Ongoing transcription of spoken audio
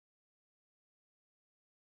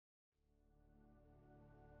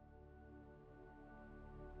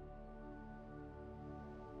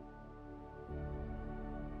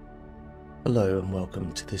Hello and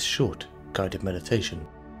welcome to this short guided meditation.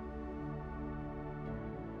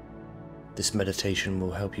 This meditation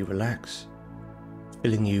will help you relax,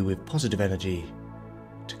 filling you with positive energy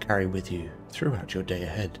to carry with you throughout your day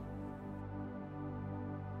ahead.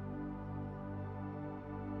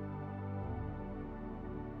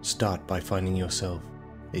 Start by finding yourself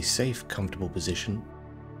a safe, comfortable position,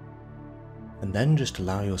 and then just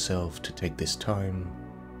allow yourself to take this time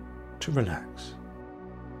to relax.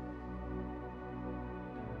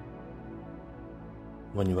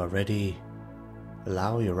 When you are ready,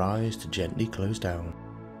 allow your eyes to gently close down.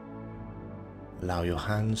 Allow your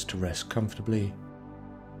hands to rest comfortably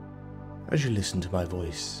as you listen to my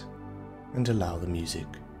voice and allow the music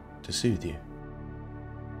to soothe you.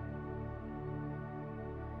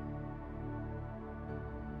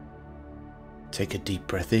 Take a deep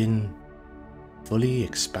breath in, fully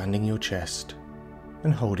expanding your chest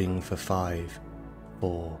and holding for 5,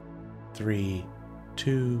 4, 3,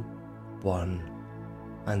 2, 1.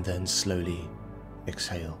 And then slowly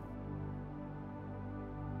exhale,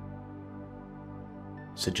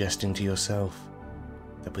 suggesting to yourself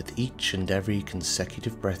that with each and every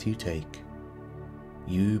consecutive breath you take,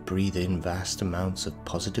 you breathe in vast amounts of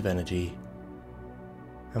positive energy,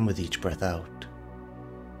 and with each breath out,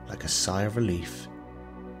 like a sigh of relief,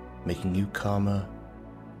 making you calmer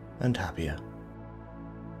and happier.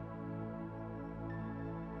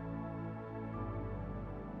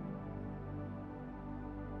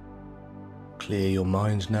 Clear your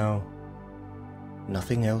mind now.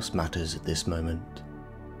 Nothing else matters at this moment.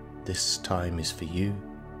 This time is for you.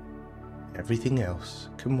 Everything else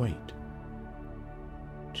can wait.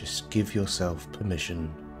 Just give yourself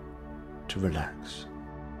permission to relax.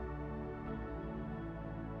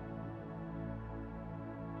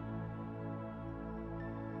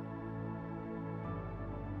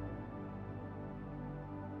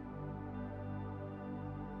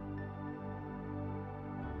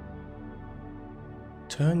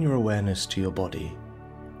 Turn your awareness to your body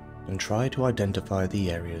and try to identify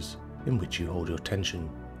the areas in which you hold your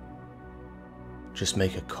tension. Just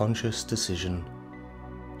make a conscious decision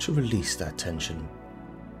to release that tension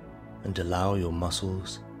and allow your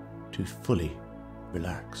muscles to fully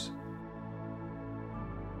relax.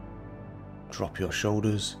 Drop your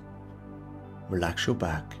shoulders, relax your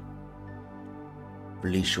back,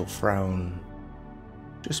 release your frown,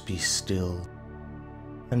 just be still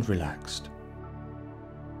and relaxed.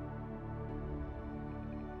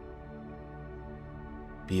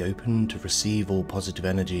 Be open to receive all positive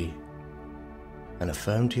energy and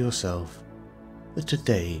affirm to yourself that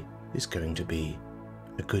today is going to be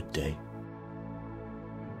a good day.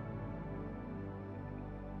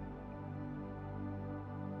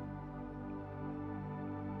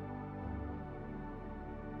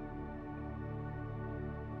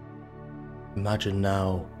 Imagine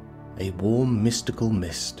now a warm mystical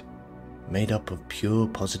mist made up of pure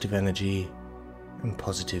positive energy and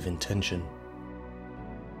positive intention.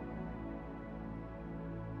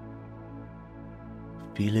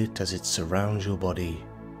 Feel it as it surrounds your body,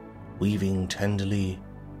 weaving tenderly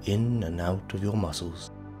in and out of your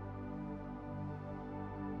muscles.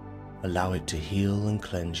 Allow it to heal and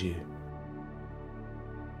cleanse you,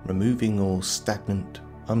 removing all stagnant,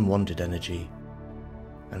 unwanted energy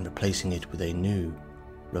and replacing it with a new,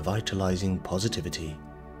 revitalizing positivity.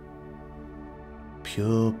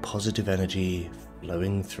 Pure positive energy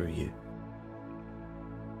flowing through you.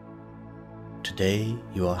 Today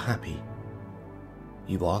you are happy.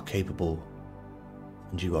 You are capable,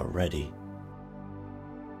 and you are ready.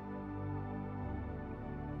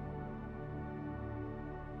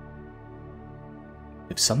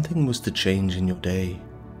 If something was to change in your day,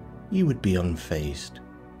 you would be unfazed,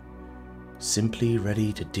 simply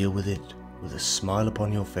ready to deal with it with a smile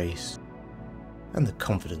upon your face and the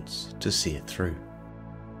confidence to see it through.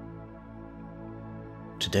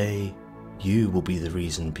 Today, you will be the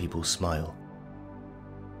reason people smile.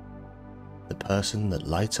 The person that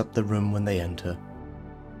lights up the room when they enter,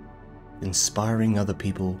 inspiring other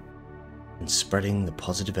people and spreading the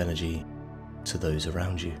positive energy to those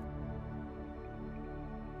around you.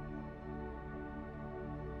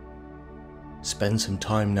 Spend some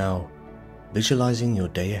time now visualizing your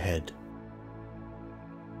day ahead.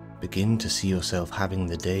 Begin to see yourself having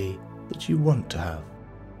the day that you want to have.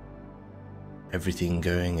 Everything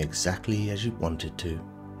going exactly as you want it to.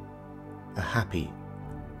 A happy,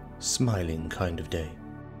 smiling kind of day.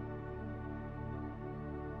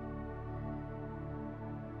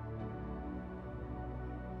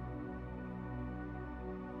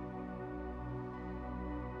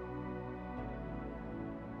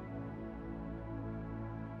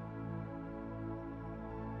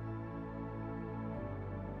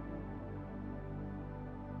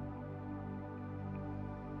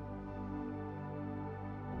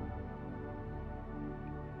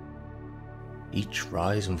 each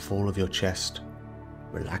rise and fall of your chest,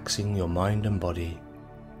 relaxing your mind and body,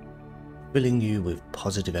 filling you with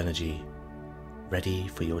positive energy, ready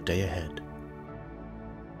for your day ahead.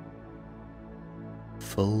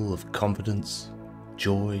 Full of confidence,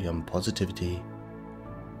 joy and positivity,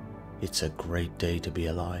 it's a great day to be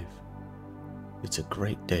alive. It's a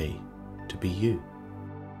great day to be you.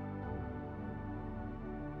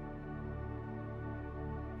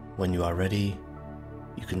 When you are ready,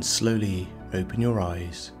 you can slowly open your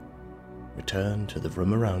eyes, return to the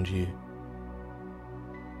room around you,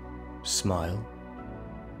 smile,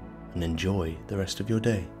 and enjoy the rest of your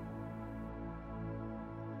day.